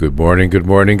Good morning, good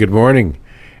morning, good morning.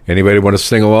 Anybody want to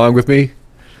sing along with me?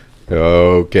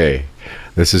 Okay.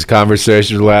 This is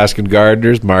Conversations with Alaskan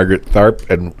Gardeners. Margaret Tharp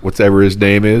and whatever his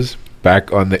name is,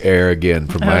 back on the air again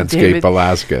from Landscape, David.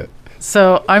 Alaska.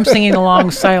 So I'm singing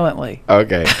along silently.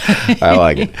 Okay, I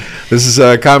like it. This is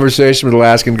a Conversation with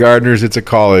Alaskan Gardeners. It's a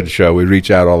call-in show. We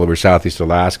reach out all over Southeast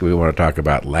Alaska. We want to talk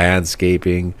about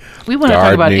landscaping, We want to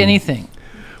talk about gardening. anything.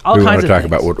 All We want kinds to of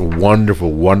talk things. about what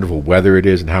wonderful, wonderful weather it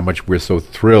is and how much we're so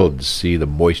thrilled to see the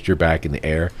moisture back in the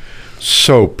air.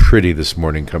 So pretty this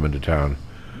morning coming to town.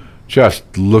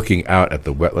 Just looking out at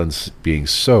the wetlands, being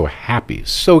so happy,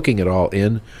 soaking it all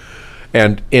in.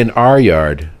 And in our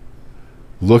yard,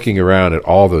 looking around at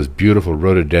all those beautiful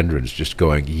rhododendrons, just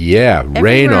going, yeah,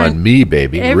 rain Everywhere on in- me,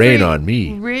 baby, rain on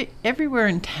me. Everywhere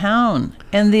in town.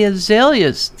 And the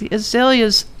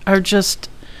azaleas are just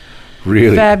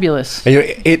Really. fabulous. And,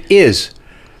 it is.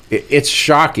 It's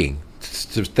shocking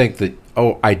to think that,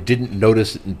 I didn't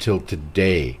notice it until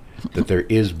today that there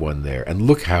is one there. And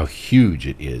look how huge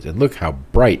it is. And look how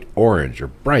bright orange or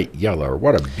bright yellow or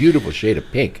what a beautiful shade of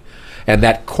pink. And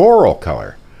that coral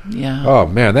color. Yeah. Oh,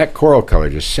 man, that coral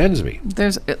color just sends me.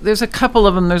 There's a couple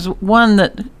of them. There's one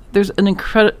that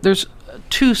there's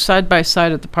two side by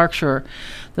side at the park shore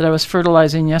that I was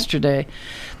fertilizing yesterday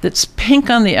that's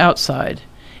pink on the outside,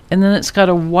 and then it's got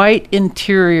a white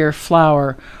interior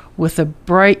flower with a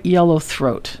bright yellow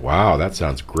throat, Wow, that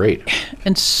sounds great.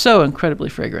 and so incredibly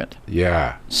fragrant.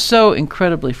 Yeah. So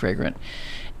incredibly fragrant.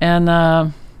 And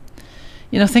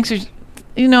things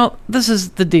are, this is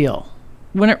the deal.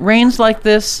 When it rains like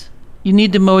this, you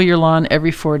need to mow your lawn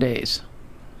every 4 days.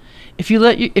 If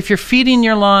you're feeding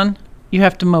your lawn, you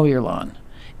have to mow your lawn.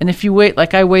 And if you wait,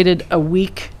 like I waited a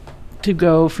week to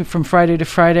go from Friday to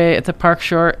Friday at the park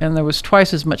shore, and there was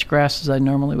twice as much grass as I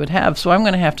normally would have. So I'm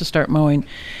going to have to start mowing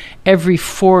every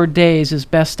 4 days as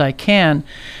best I can.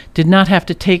 Did not have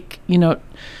to take,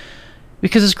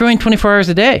 because it's growing 24 hours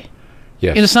a day.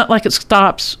 Yes. And it's not like it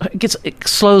stops. It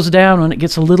slows down when it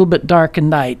gets a little bit dark at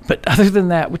night. But other than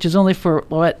that, which is only for,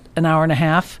 an hour and a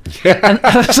half. And,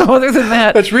 so other than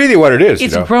that, That's really what it is.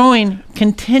 it's growing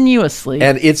continuously.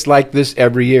 And it's like this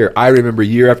every year. I remember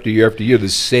year after year after year, the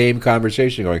same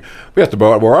conversation going, we have to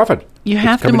mow it more often. You It's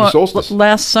have to coming mow. solstice.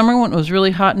 Last summer when it was really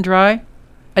hot and dry,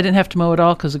 I didn't have to mow at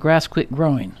all because the grass quit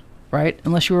growing, right?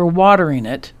 Unless you were watering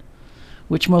it,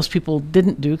 which most people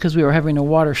didn't do because we were having a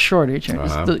water shortage. It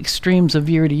was the extremes of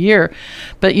year to year.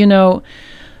 But,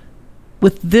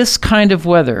 with this kind of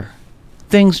weather,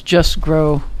 things just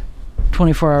grow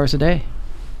 24 hours a day.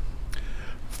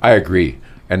 I agree.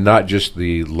 And not just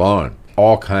the lawn.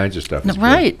 All kinds of stuff. is good.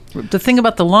 Right. The thing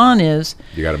about the lawn is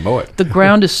You got to mow it. the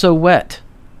ground is so wet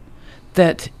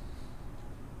that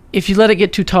if you let it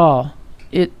get too tall,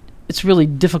 it's really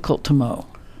difficult to mow.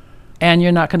 And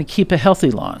you're not going to keep a healthy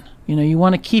lawn. You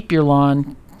want to keep your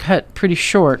lawn cut pretty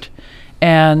short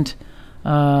and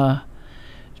try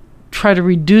to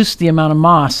reduce the amount of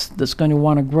moss that's going to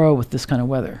want to grow with this kind of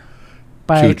weather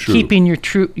by Too true. keeping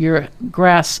your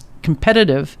grass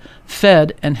competitive,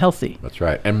 fed, and healthy. That's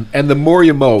right. And the more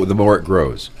you mow, the more it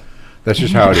grows. That's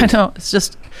just how it I is. know. It's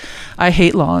just, I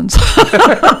hate lawns.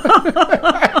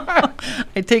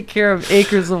 I take care of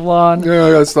acres of lawn. Yeah,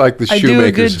 that's like the I do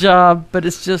a good shoemakers. job, but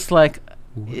it's just like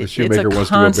The shoemaker wants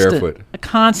to go barefoot. a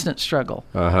constant struggle,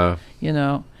 Uh-huh.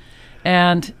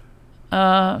 And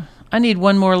I need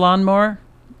one more lawnmower,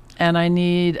 and I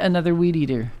need another weed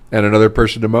eater. And another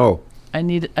person to mow. I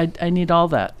need all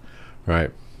that.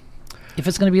 Right. If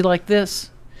it's going to be like this,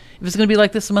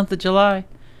 the month of July,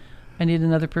 I need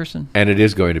another person. And it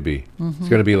is going to be. It's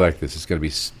going to be like this. It's going to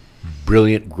be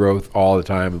brilliant growth all the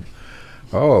time.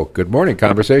 Oh, good morning,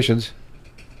 Conversations.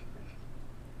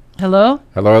 Hello?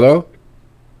 Hello, hello?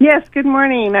 Yes, good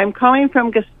morning. I'm calling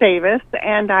from Gustavus,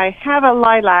 and I have a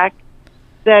lilac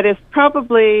that is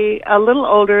probably a little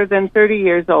older than 30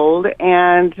 years old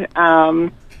and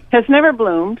has never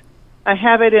bloomed. I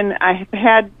have it I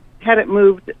had it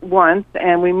moved once,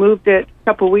 and we moved it a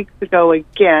couple weeks ago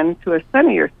again to a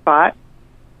sunnier spot.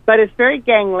 But it's very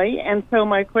gangly, and so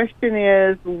my question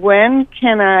is, when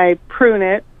can I prune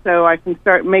it so I can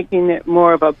start making it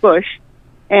more of a bush?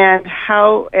 And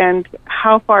how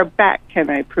far back can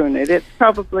I prune it? It's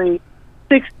probably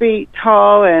 6 feet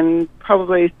tall and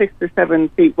probably 6 or 7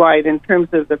 feet wide in terms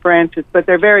of the branches, but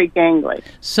they're very gangly.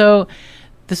 So,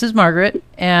 this is Margaret,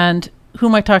 and who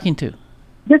am I talking to?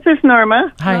 This is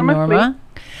Norma. Hi, Norma.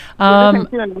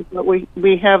 But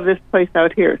we have this place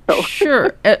out here. So Sure.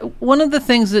 One of the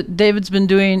things that David's been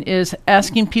doing is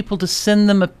asking people to send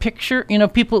them a picture.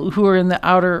 People who are in the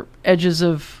outer edges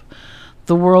of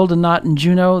the world and not in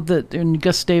Juneau, that in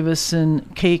Gustavus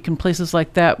and Cake and places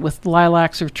like that with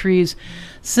lilacs or trees,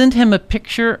 send him a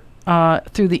picture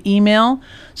through the email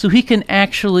so he can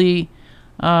actually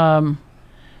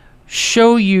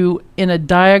show you in a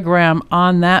diagram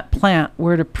on that plant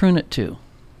where to prune it to.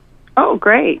 Oh,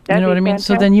 great. You know what I mean?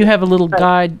 So then you have a little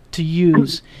guide to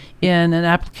use in an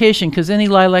application, because any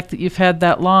lilac that you've had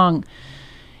that long,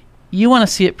 you want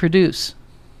to see it produce.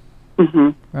 Mm-hmm.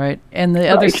 Right? And the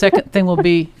other second thing will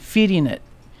be feeding it.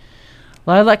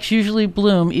 Lilacs usually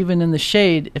bloom even in the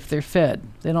shade if they're fed.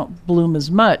 They don't bloom as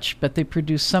much, but they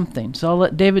produce something. So I'll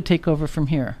let David take over from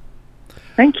here.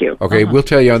 Thank you. Okay, we'll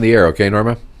tell you on the air, okay,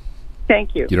 Norma?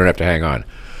 Thank you. You don't have to hang on.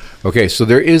 Okay, so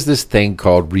there is this thing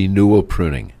called renewal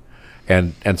pruning,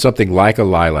 and something like a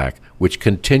lilac, which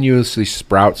continuously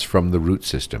sprouts from the root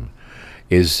system,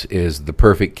 is the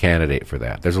perfect candidate for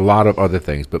that. There's a lot of other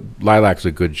things, but lilac's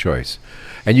a good choice.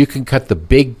 And you can cut the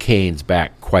big canes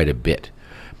back quite a bit,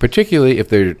 particularly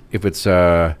if it's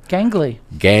Gangly.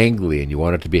 gangly and you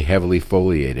want it to be heavily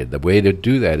foliated. The way to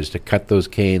do that is to cut those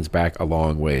canes back a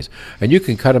long ways. And you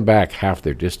can cut them back half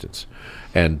their distance,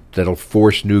 and that'll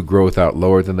force new growth out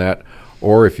lower than that.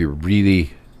 Or if you're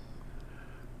really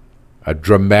a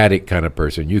dramatic kind of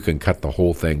person, you can cut the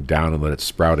whole thing down and let it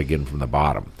sprout again from the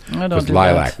bottom. I don't Because do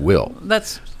lilac that. will.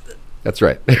 That's That's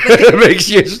right.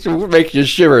 It makes you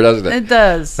shiver, doesn't it? it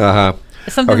does. Uh-huh.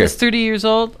 Something Okay. that's 30 years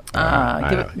old, I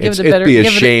know. give it a It'd better be a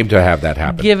give it shame to have that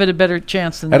happen. give it a better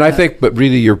chance than And that. I think, but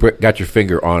really, you've got your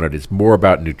finger on it. It's more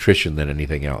about nutrition than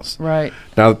anything else. Right.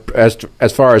 Now, as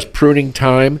far as pruning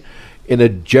time, in a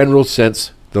general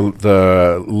sense,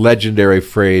 the legendary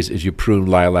phrase is you prune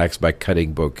lilacs by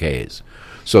cutting bouquets.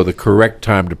 So the correct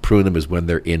time to prune them is when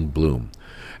they're in bloom.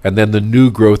 And then the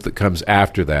new growth that comes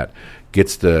after that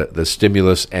gets the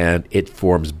stimulus, and it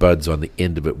forms buds on the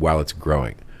end of it while it's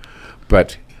growing.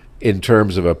 But in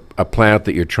terms of a plant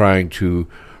that you're trying to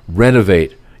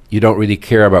renovate, you don't really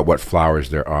care about what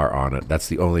flowers there are on it. That's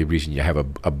the only reason you have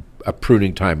a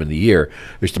pruning time in the year,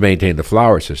 is to maintain the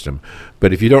flower system.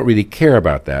 But if you don't really care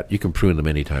about that, you can prune them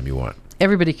anytime you want.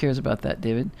 Everybody cares about that,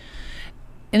 David.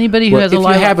 Anybody who Well, has if a you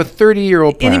lilac, have a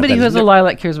 30-year-old plant, anybody who that's has a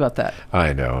lilac cares about that.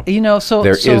 I know. You know, so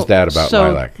There is that about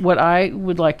lilac. What I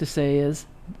would like to say is,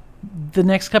 the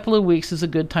next couple of weeks is a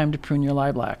good time to prune your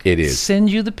lilac. It is.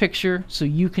 Send you the picture so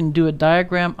you can do a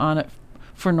diagram on it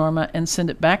for Norma and send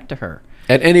it back to her.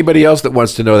 And anybody else that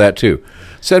wants to know that too,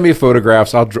 send me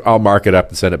photographs. I'll mark it up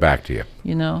and send it back to you.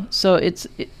 You know, so it's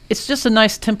just a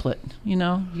nice template. You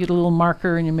know, you get a little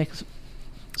marker and you make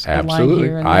a line Absolutely.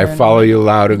 here and I there and follow there. you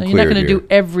loud and Now, clear. you're not going to dear. do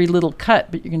every little cut,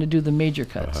 but you're going to do the major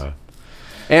cuts.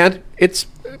 And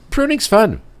pruning's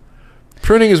fun.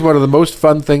 Pruning is one of the most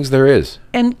fun things there is.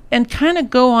 And kind of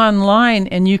go online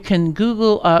and you can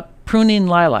Google up pruning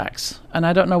lilacs. And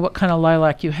I don't know what kind of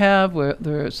lilac you have,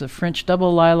 whether it's a French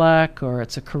double lilac or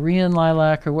it's a Korean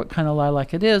lilac or what kind of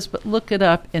lilac it is, but look it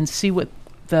up and see what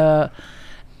the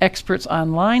experts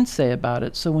online say about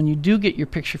it. So when you do get your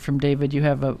picture from David, you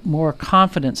have a more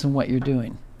confidence in what you're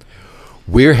doing.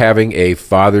 We're having a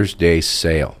Father's Day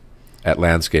sale at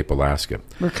Landscape Alaska.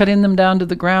 We're cutting them down to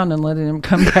the ground and letting them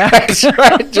come back. That's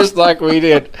right, just like we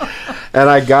did. And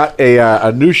I got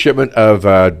a new shipment of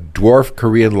dwarf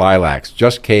Korean lilacs.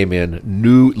 Just came in,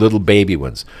 new little baby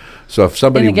ones. So if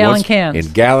somebody In gallon wants cans.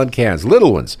 in gallon cans,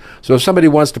 little ones. So if somebody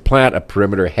wants to plant a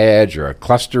perimeter hedge or a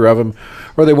cluster of them,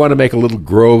 or they want to make a little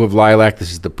grove of lilac,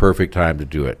 this is the perfect time to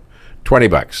do it. $20,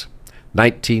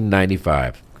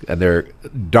 $19.95, and they're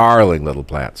darling little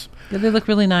plants. They look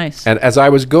really nice. And as I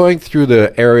was going through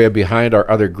the area behind our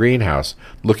other greenhouse,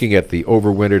 looking at the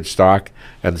overwintered stock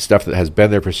and the stuff that has been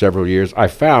there for several years, I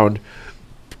found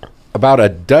about a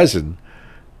dozen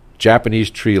Japanese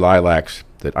tree lilacs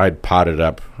that I'd potted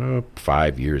up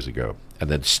 5 years ago and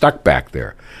then stuck back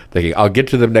there, thinking I'll get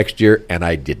to them next year, and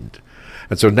I didn't.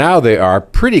 And so now they are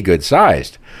pretty good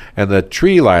sized. And the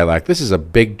tree lilac, this is a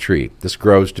big tree. This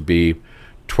grows to be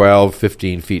 12,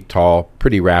 15 feet tall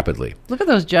pretty rapidly. Look at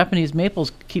those Japanese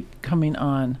maples keep coming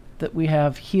on that we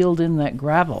have healed in that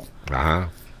gravel. Uh-huh.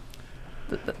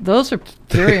 Those are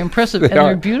very impressive, and are.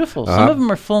 they're beautiful. Some Uh-huh. of them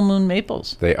are full moon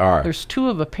maples. They are. There's two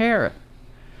of a pair.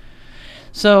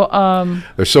 So,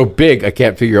 They're so big, I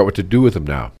can't figure out what to do with them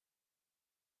now.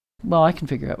 well, I can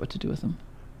figure out what to do with them.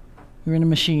 You're in a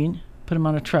machine, put them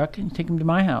on a truck, and take them to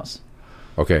my house.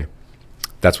 Okay.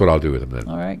 That's what I'll do with them then.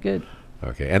 All right, good.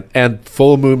 Okay. And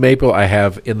full moon maple, I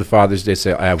have in the Father's Day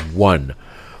sale, I have one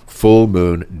full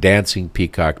moon dancing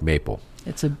peacock maple.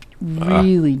 It's a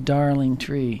really darling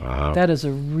tree. Uh-huh. That is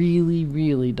a really,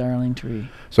 really darling tree.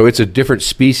 So it's a different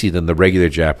species than the regular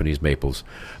Japanese maples,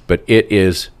 but it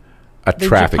is a They're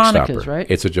traffic japonicas, stopper. right?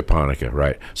 It's a japonica,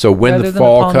 right? So when Rather the than a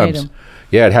fall comes, palmatum.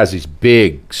 yeah, it has these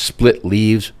big split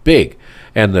leaves, big,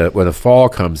 and when the fall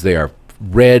comes, they are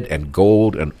red and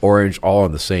gold and orange, all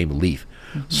on the same leaf,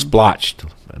 splotched,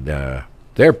 and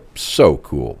they're so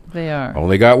cool. They are.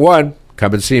 Only got one.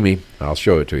 Come and see me. I'll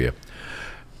show it to you.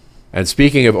 And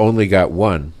speaking of only got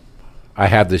one, I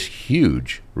have this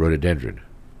huge rhododendron.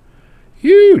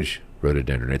 Huge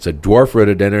rhododendron. It's a dwarf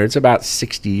rhododendron. It's about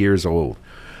 60 years old.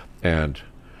 And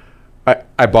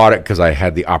I bought it because I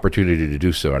had the opportunity to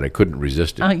do so, and I couldn't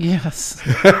resist it. Yes.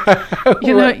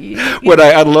 you know, When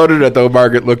I unloaded it, though,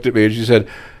 Margaret looked at me and she said,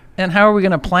 and how are we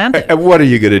going to plant it? "And what are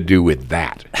you going to do with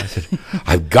that?" I said,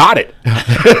 "I've got it.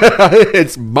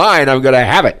 It's mine. I'm going to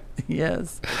have it."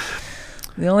 Yes.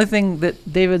 The only thing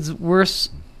that David's worse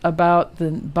about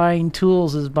than buying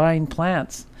tools is buying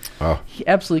plants. Oh. He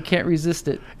absolutely can't resist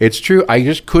it. It's true. I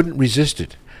just couldn't resist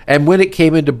it. And when it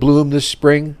came into bloom this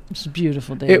spring, It's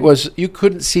beautiful, David. it was, you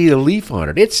couldn't see the leaf on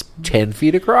it. It's 10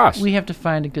 feet across. We have to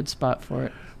find a good spot for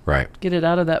it. Right. Get it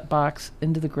out of that box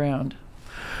into the ground.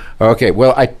 Okay.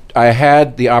 Well, I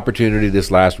had the opportunity this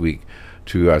last week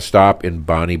to stop in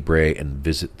Bonnie Bray and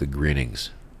visit the Grinnings.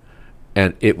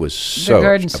 And it was so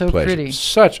garden's a so pleasure. pretty.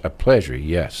 Such a pleasure,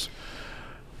 yes.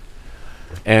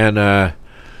 And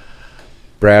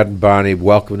Brad and Bonnie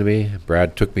welcomed me.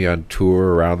 Brad took me on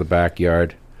tour around the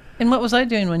backyard. And what was I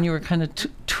doing when you were kind of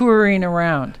touring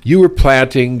around? You were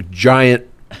planting giant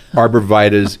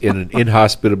arborvitaes in an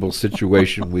inhospitable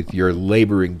situation with your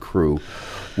laboring crew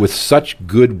with such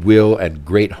goodwill and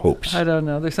great hopes. I don't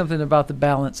know. There's something about the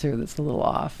balance here that's a little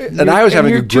off. And I was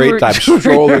having a great time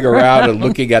strolling around and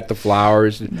looking at the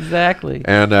flowers. Exactly.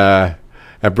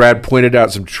 And Brad pointed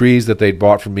out some trees that they'd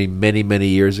bought from me many, many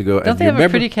years ago. Don't and they you have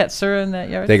remember, a pretty Katsura in that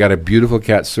yard? They got a beautiful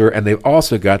Katsura, and they've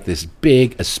also got this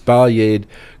big espaliered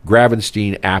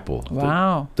Gravenstein apple.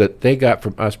 Wow. That they got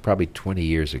from us probably 20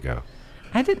 years ago.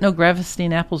 I didn't know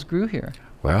Gravenstein apples grew here.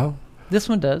 Well, This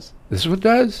one does. this one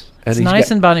does. And It's he's nice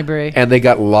got- in Bonnie Bray. And they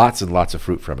got lots and lots of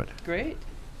fruit from it. Great.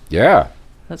 Yeah.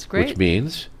 That's great. Which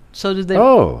means, So did they?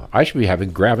 oh, I should be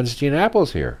having Gravenstein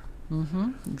apples here.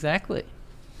 Exactly.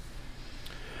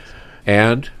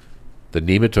 And the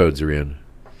nematodes are in.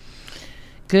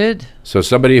 Good. So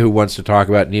somebody who wants to talk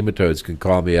about nematodes can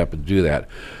call me up and do that.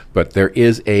 But there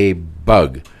is a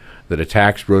bug that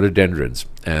attacks rhododendrons,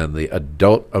 and the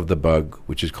adult of the bug,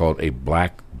 which is called a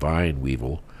black vine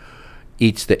weevil,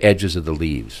 eats the edges of the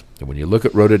leaves. And when you look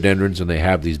at rhododendrons and they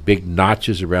have these big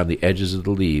notches around the edges of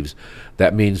the leaves,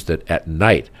 that means that at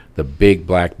night the big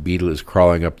black beetle is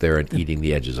crawling up there and eating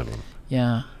the edges of them.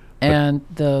 Yeah. And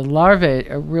the larvae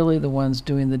are really the ones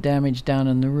doing the damage down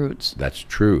in the roots. That's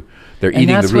true. They're And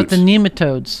eating that's the roots. what the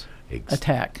nematodes Ex-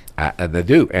 attack. And they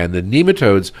do. And the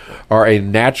nematodes are a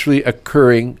naturally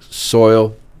occurring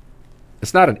soil.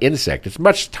 It's not an insect. It's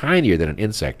much tinier than an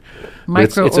insect. But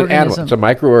it's an animal. Microorganism. It's a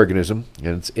microorganism,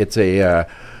 and it's a.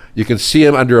 You can see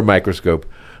them under a microscope.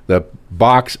 The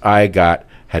box I got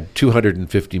had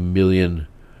 250 million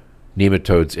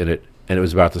nematodes in it, and it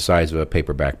was about the size of a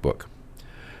paperback book.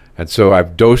 And so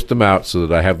I've dosed them out so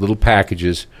that I have little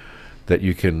packages that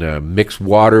you can mix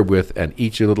water with, and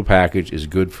each little package is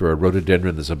good for a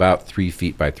rhododendron that's about 3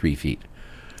 feet by 3 feet.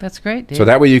 That's great, Dave. So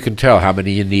that way you can tell how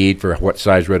many you need for what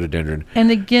size rhododendron. And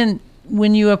again,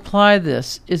 when you apply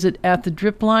this, is it at the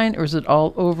drip line or is it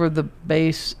all over the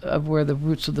base of where the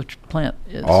roots of the plant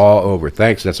is? All over.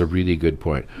 Thanks. That's a really good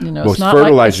point. You know, Most it's not like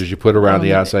fertilizers this- you put around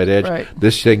the Oh, outside edge, right.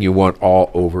 this thing you want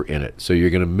all over in it. So you're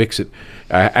going to mix it.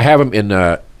 I have them in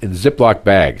Ziploc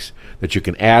bags that you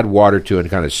can add water to and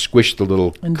kind of squish the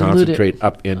little And dilute it. concentrate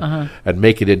up in and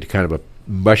make it into kind of a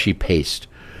mushy paste.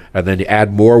 And then you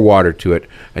add more water to it,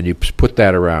 and you put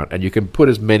that around. And you can put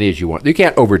as many as you want. You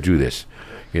can't overdo this.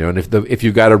 You know, and if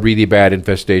you've got a really bad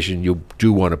infestation, you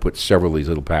do want to put several of these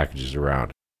little packages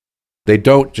around. They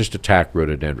don't just attack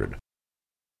rhododendron.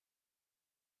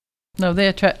 No, they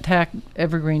attack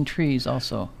evergreen trees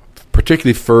also.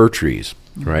 Particularly fir trees,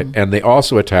 right? And they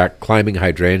also attack climbing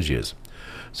hydrangeas.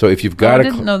 So if you've got I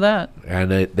didn't know that. and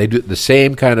they do the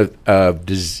same kind of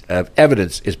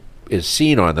evidence is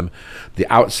seen on them. The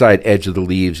outside edge of the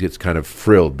leaves gets kind of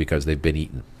frilled because they've been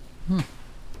eaten.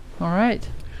 All right.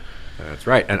 That's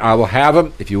right, and I will have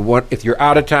them if you want. If you're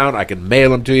out of town, I can mail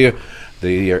them to you.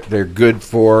 They're good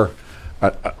for.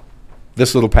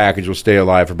 This little package will stay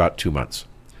alive for about 2 months.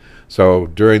 So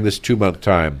during this 2-month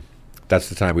time, that's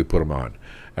the time we put them on.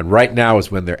 And right now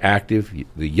is when they're active.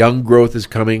 The young growth is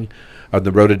coming of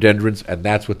the rhododendrons, and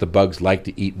that's what the bugs like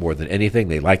to eat more than anything.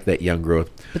 They like that young growth.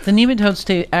 But the nematodes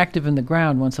stay active in the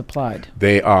ground once applied.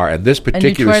 They are, and this And you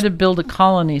particular try to build a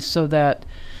colony so that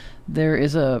there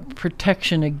is a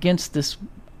protection against this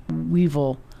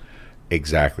weevil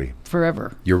Exactly.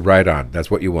 forever. You're right on. That's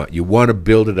what you want. You want to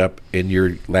build it up in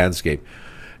your landscape.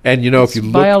 And, you know, It's if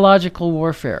you look... biological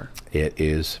warfare. It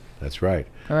is. That's right.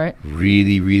 All right.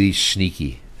 Really, really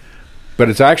sneaky. But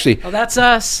it's actually... Oh, that's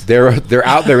us. They're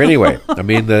out there anyway. I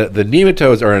mean, the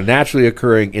nematodes are naturally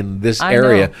occurring in this I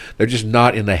area. know. They're just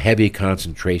not in the heavy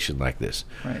concentration like this.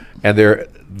 Right. And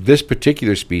this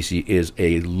particular species is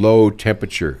a low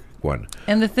temperature one.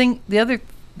 And the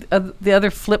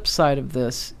other flip side of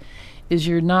this is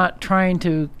you're not trying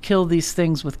to kill these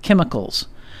things with chemicals,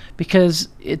 because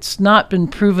it's not been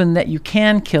proven that you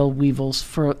can kill weevils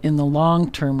in the long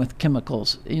term with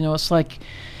chemicals. You know, it's like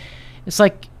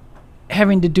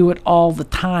having to do it all the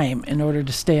time in order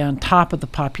to stay on top of the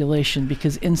population,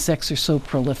 because insects are so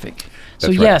prolific. So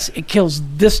That's right. yes, it kills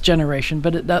this generation,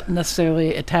 but it's not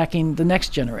necessarily attacking the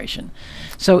next generation.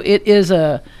 So it's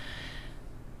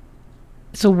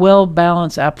a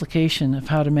well-balanced application of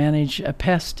how to manage a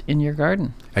pest in your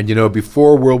garden. And, you know,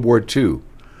 before World War II,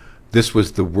 this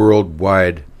was the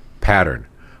worldwide pattern,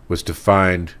 was to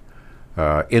find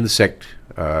insect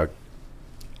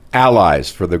allies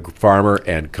for the farmer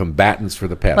and combatants for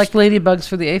the pest. Like ladybugs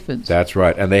for the aphids. That's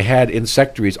right. And they had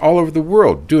insectaries all over the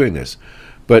world doing this.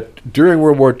 But during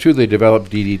World War II, they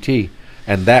developed DDT,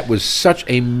 and that was such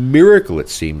a miracle, it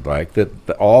seemed like, that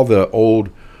all the old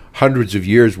hundreds of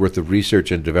years worth of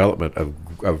research and development of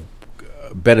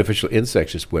beneficial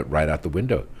insects just went right out the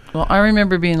window. Well, I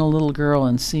remember being a little girl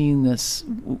and seeing this,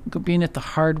 being at the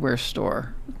hardware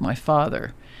store with my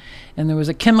father. And there was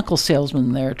a chemical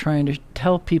salesman there trying to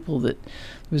tell people that there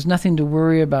was nothing to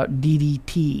worry about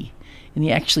DDT. And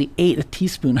he actually ate a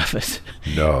teaspoon of it.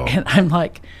 No. And I'm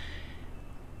like,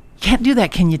 can't do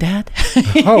that, can you, Dad?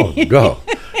 Oh, no.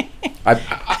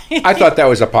 I thought that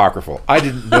was apocryphal. I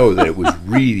didn't know that it was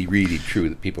really, really true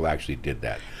that people actually did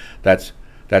that. That's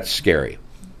scary,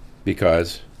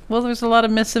 because... Well, there's a lot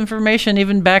of misinformation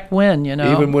even back when, you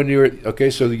know. Even when you were... Okay,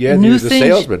 so yeah, New you're the things-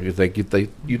 salesman. You'd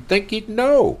think he'd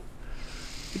know.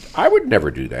 I would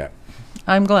never do that.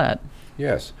 I'm glad.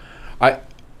 Yes. I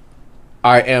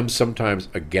am sometimes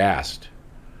aghast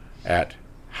at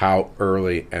how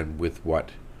early and with what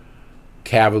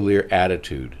cavalier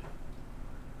attitude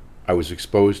I was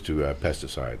exposed to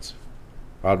pesticides.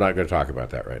 I'm not going to talk about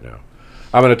that right now.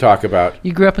 I'm going to talk about...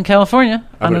 You grew up in California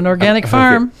on an organic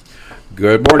farm.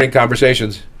 Good morning,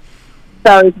 Conversations.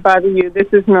 Sorry to bother you.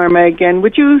 This is Norma again.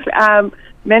 Would you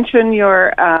mention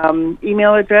your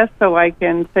email address so I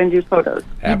can send you photos?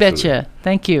 You betcha.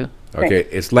 Thank you. Okay,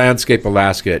 it's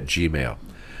landscapealaska@gmail.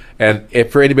 And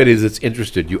if for anybody that's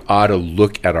interested, you ought to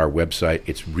look at our website.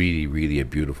 It's really, really a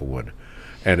beautiful one.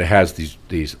 And it has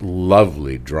these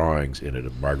lovely drawings in it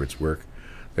of Margaret's work.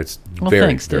 It's very,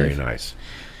 thanks, very Dave. nice.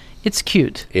 It's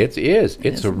cute. It is.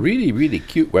 It's a really, really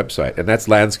cute website. And that's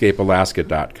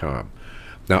landscapealaska.com.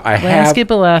 Now, I have...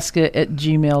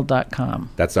 landscapealaska@gmail.com.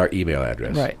 That's our email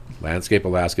address. Right.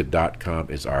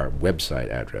 Landscapealaska.com is our website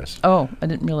address. Oh, I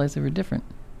didn't realize they were different.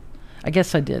 I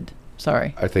guess I did.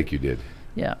 Sorry. I think you did.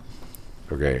 Yeah.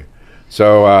 Okay.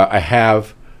 So I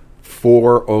have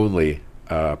 4 only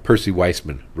Percy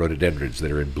Weissman rhododendrons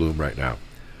that are in bloom right now.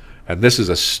 And this is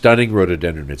a stunning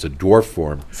rhododendron. It's a dwarf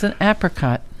form. It's an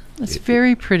apricot. It's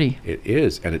very pretty. It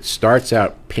is. And it starts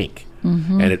out pink.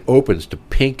 And it opens to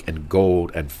pink and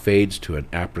gold and fades to an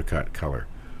apricot color.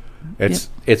 It's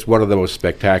one of the most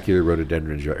spectacular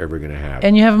rhododendrons you're ever going to have.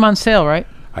 And you have them on sale, right?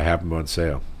 I have them on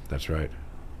sale. That's right.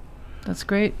 That's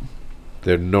great.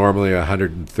 They're normally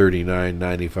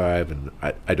 $139.95, and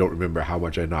I don't remember how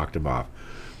much I knocked them off,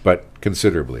 but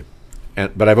considerably.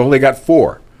 But I've only got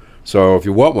 4, so if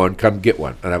you want one, come get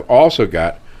one. And I've also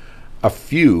got a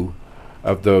few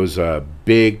of those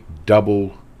big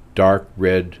double dark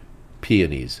red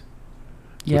peonies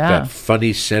with that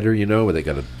funny center, you know, where they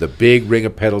got the big ring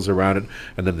of petals around it,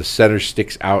 and then the center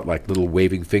sticks out like little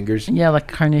waving fingers. Yeah,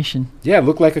 like a carnation. Yeah,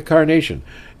 look like a carnation.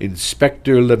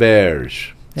 Inspector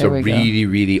LeVerge. It's There a we go. really,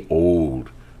 really old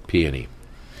peony.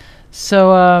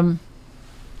 So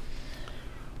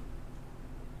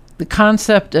the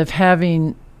concept of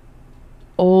having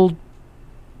old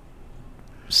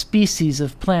species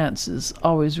of plants is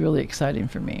always really exciting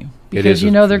for me, It because is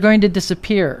you know they're going to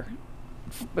disappear.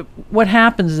 But what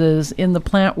happens is, in the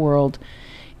plant world,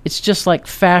 it's just like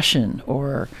fashion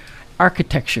or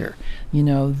architecture. You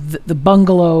know, the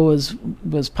bungalow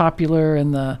was popular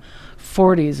in the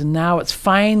 40s, and now it's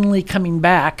finally coming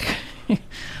back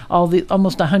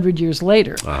almost 100 years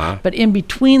later. But in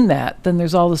between that, then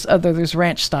there's all this other, there's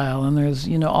ranch style, and there's,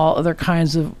 you know, all other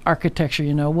kinds of architecture,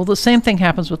 you know. Well, the same thing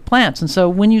happens with plants. And so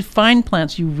when you find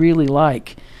plants you really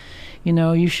like,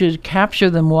 You should capture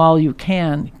them while you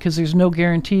can, because there's no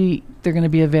guarantee they're going to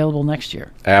be available next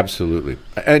year. Absolutely.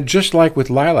 And just like with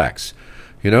lilacs,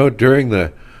 during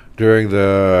the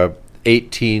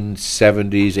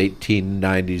 1870s,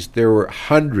 1890s, there were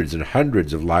hundreds and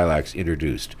hundreds of lilacs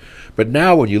introduced. But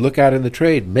now when you look out in the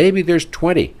trade, maybe there's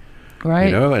 20.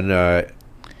 Right.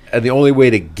 And the only way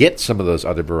to get some of those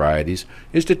other varieties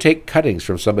is to take cuttings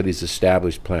from somebody's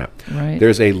established plant. Right.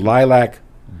 There's a lilac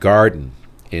garden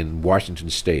in Washington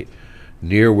State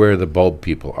near where the bulb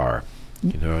people are.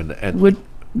 And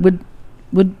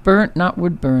not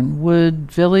Woodburn,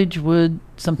 Wood Village, Wood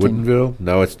something. Woodenville?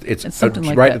 No, it's something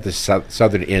like right that. at the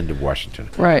southern end of Washington.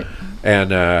 Right.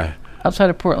 And Outside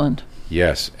of Portland.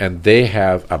 yes, and they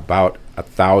have about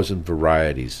 1,000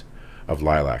 varieties of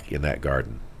lilac in that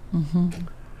garden.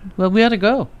 Well, we ought to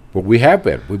go. Well, we have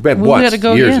been. We've been We once, ought to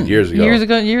go years again. and years ago.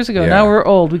 Years ago. Yeah. Now we're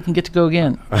old. We can get to go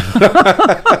again.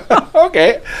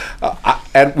 Okay.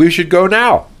 And we should go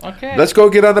now. Okay. Let's go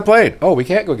get on the plane. Oh, we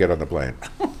can't go get on the plane.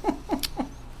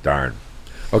 Darn.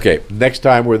 Okay, next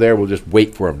time we're there, we'll just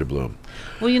wait for them to bloom.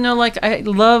 Well, I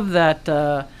love that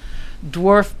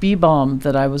dwarf bee balm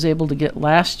that I was able to get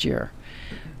last year,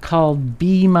 called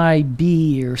Be My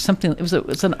Bee or something.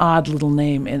 It's an odd little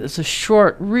name, and it's a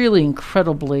short, really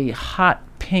incredibly hot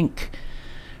pink,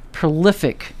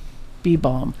 prolific bee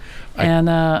balm, and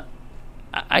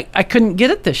I couldn't get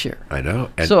it this year. I know.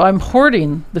 And So I'm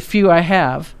hoarding the few I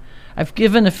have. I've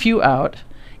given a few out.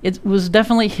 It was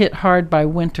definitely hit hard by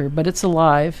winter, but it's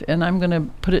alive, and I'm going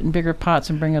to put it in bigger pots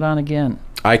and bring it on again.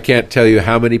 I can't tell you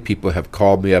how many people have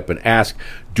called me up and asked,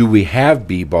 do we have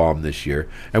bee balm this year?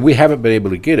 And we haven't been able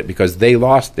to get it because they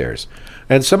lost theirs.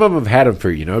 And some of them have had them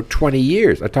for, 20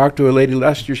 years. I talked to a lady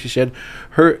last year. She said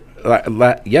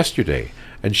yesterday,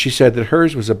 and she said that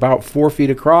hers was about 4 feet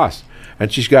across.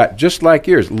 And she's got, just like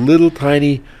yours, little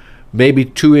tiny, maybe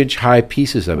 2-inch high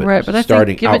pieces of it, Right, but I think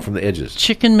starting give out it from the edges.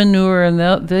 Chicken manure,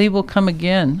 and they will come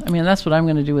again. I mean, that's what I'm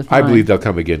going to do with I mine. believe they'll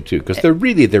come again too, because they're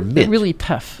mint. They're really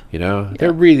tough.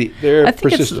 They're I think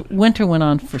persistent. winter went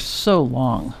on for so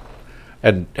long.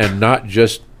 And not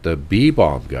just the bee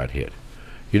balm got hit.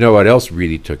 You know what else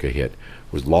really took a hit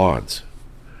was lawns.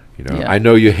 Yeah. I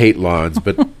know you hate lawns,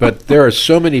 but there are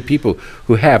so many people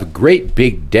who have great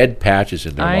big dead patches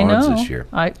in their I lawns know. this year.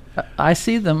 I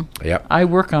see them. Yep. I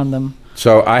work on them.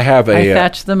 So I have I a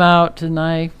thatch them out, and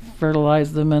I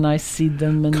fertilize them, and I seed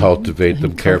them, and cultivate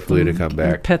them and carefully to them, come and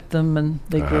back. pet them, and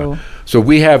they grow. So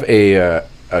we have a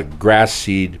grass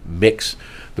seed mix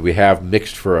that we have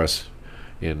mixed for us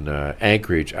in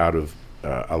Anchorage out of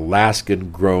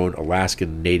Alaskan-grown,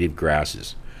 Alaskan native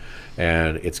grasses.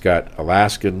 And it's got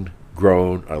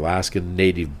Alaskan-grown, Alaskan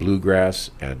native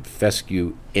bluegrass and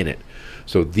fescue in it.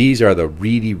 So these are the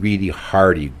really, really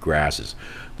hardy grasses.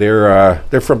 They're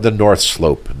from the North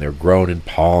Slope, and they're grown in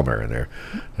Palmer, and they're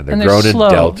And grown slow.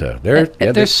 in Delta.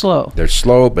 They're slow. They're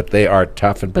slow, but they are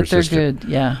tough and But they're persistent. good,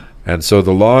 yeah. And so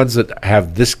the lawns that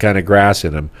have this kind of grass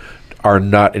in them are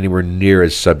not anywhere near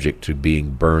as subject to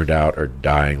being burned out or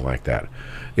dying like that.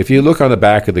 If you look on the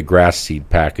back of the grass seed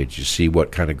package, you see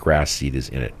what kind of grass seed is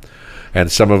in it.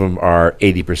 And some of them are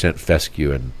 80%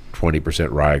 fescue and 20%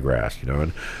 ryegrass,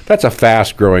 and that's a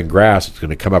fast-growing grass. It's going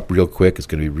to come up real quick. It's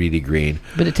going to be really green.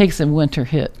 But it takes a winter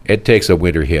hit. It takes a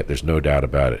winter hit. There's no doubt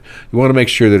about it. You want to make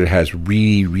sure that it has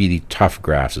really, really tough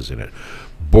grasses in it.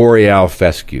 Boreal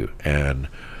fescue and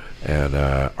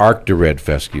Arctic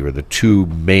fescue are the two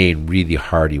main really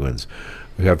hardy ones.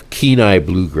 You have Kenai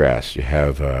bluegrass. You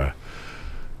have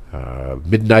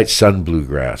Midnight Sun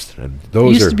bluegrass, and You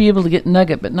those used are to be able to get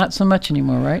nugget, but not so much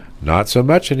anymore, right? not so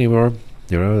much anymore.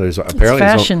 There's apparently It's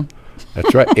fashion.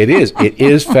 That's right. It is. It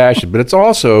is fashion, but it's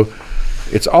also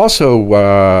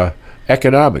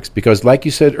economics, because, like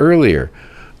you said earlier,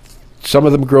 some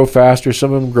of them grow faster,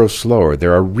 some of them grow slower.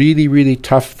 There are really, really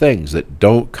tough things that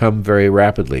don't come very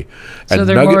rapidly. So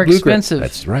they're more expensive.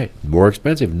 That's right. More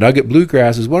expensive. Nugget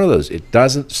bluegrass is one of those. It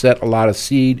doesn't set a lot of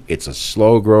seed. It's a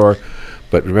slow grower.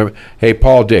 But remember, hey,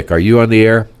 Paul Dick, are you on the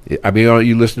air? I mean, are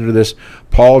you listening to this?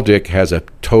 Paul Dick has a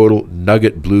total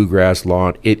nugget bluegrass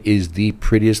lawn. It is the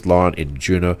prettiest lawn in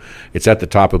Juneau. It's at the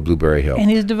top of Blueberry Hill. And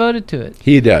he's devoted to it.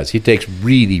 He does. He takes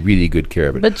really, really good care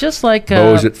of it. But just like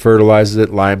Mows it, fertilizes it,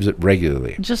 limes it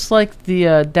regularly. just like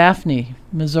the Daphne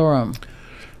Mizoram.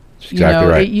 Exactly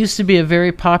right. It used to be a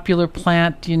very popular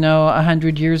plant,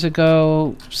 100 years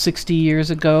ago, 60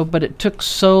 years ago, but it took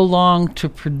so long to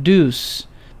produce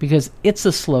because it's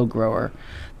a slow grower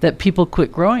that people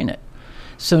quit growing it.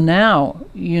 So now,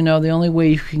 the only way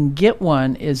you can get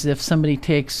one is if somebody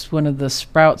takes one of the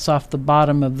sprouts off the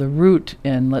bottom of the root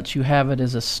and lets you have it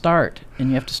as a start, and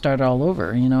you have to start all over,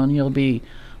 and you'll be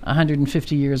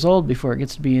 150 years old before it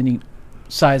gets to be any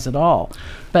size at all.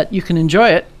 But you can enjoy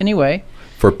it anyway.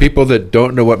 For people that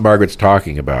don't know what Margaret's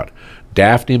talking about,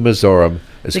 Daphne Mazorum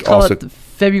is They call also... it the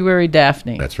February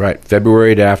Daphne. That's right,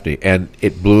 February Daphne. And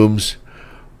it blooms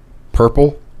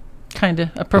purple. Kind of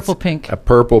a purple pink. A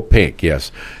purple pink,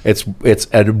 yes. It's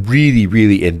a really,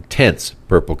 really intense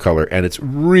purple color, and it's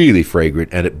really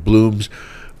fragrant, and it blooms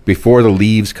before the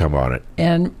leaves come on it.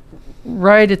 And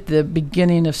right at the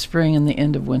beginning of spring and the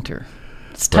end of winter.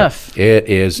 It's tough. It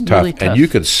is tough. Really tough. And you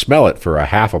can smell it for a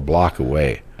half a block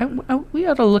away. We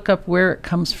ought to look up where it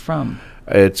comes from.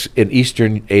 It's in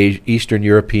Eastern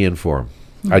European form.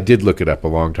 I did look it up a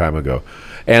long time ago.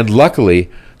 And luckily,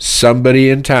 somebody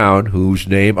in town, whose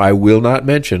name I will not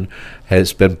mention,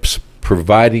 has been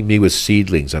providing me with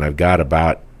seedlings, and I've got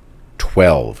about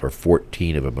 12 or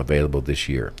 14 of them available this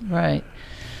year. Right.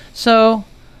 So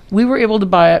we were able to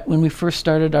buy it when we first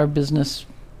started our business.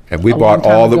 And we a bought long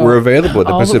time all that ago. were available at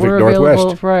the All that Pacific were Northwest.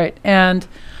 available, right. And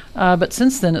but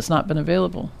since then, it's not been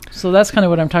available. So that's kind of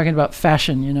what I'm talking about.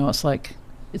 Fashion, it's like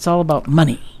it's all about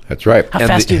money. That's right. How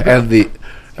fast do you grow?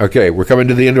 Okay, we're coming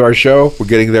to the end of our show. We're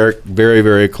getting there very,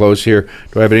 very close here.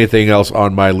 Do I have anything else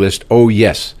on my list? Oh,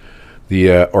 yes.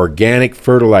 The organic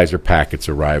fertilizer packets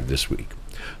arrived this week.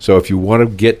 So if you want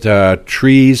to get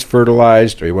trees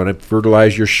fertilized or you want to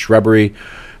fertilize your shrubbery,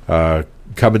 come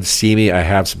and see me. I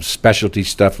have some specialty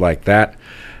stuff like that.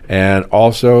 And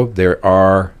also, there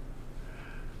are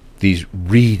these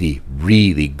really,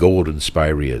 really golden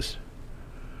spireas.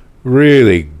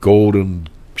 Really golden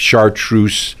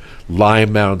chartreuse,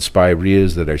 lime mound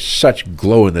spireas that are such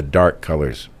glow-in-the-dark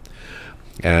colors.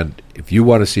 And if you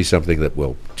want to see something that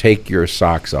will take your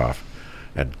socks off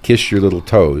and kiss your little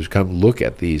toes, come look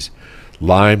at these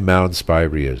lime mound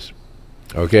spireas.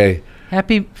 Okay?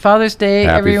 Happy Father's Day,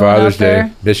 Happy everyone Father's out Day.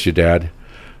 there. Miss you, Dad.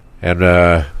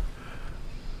 And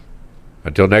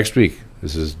until next week,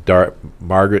 this is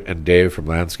Margaret and Dave from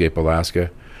Landscape Alaska,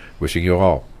 wishing you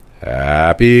all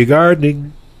happy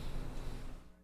gardening.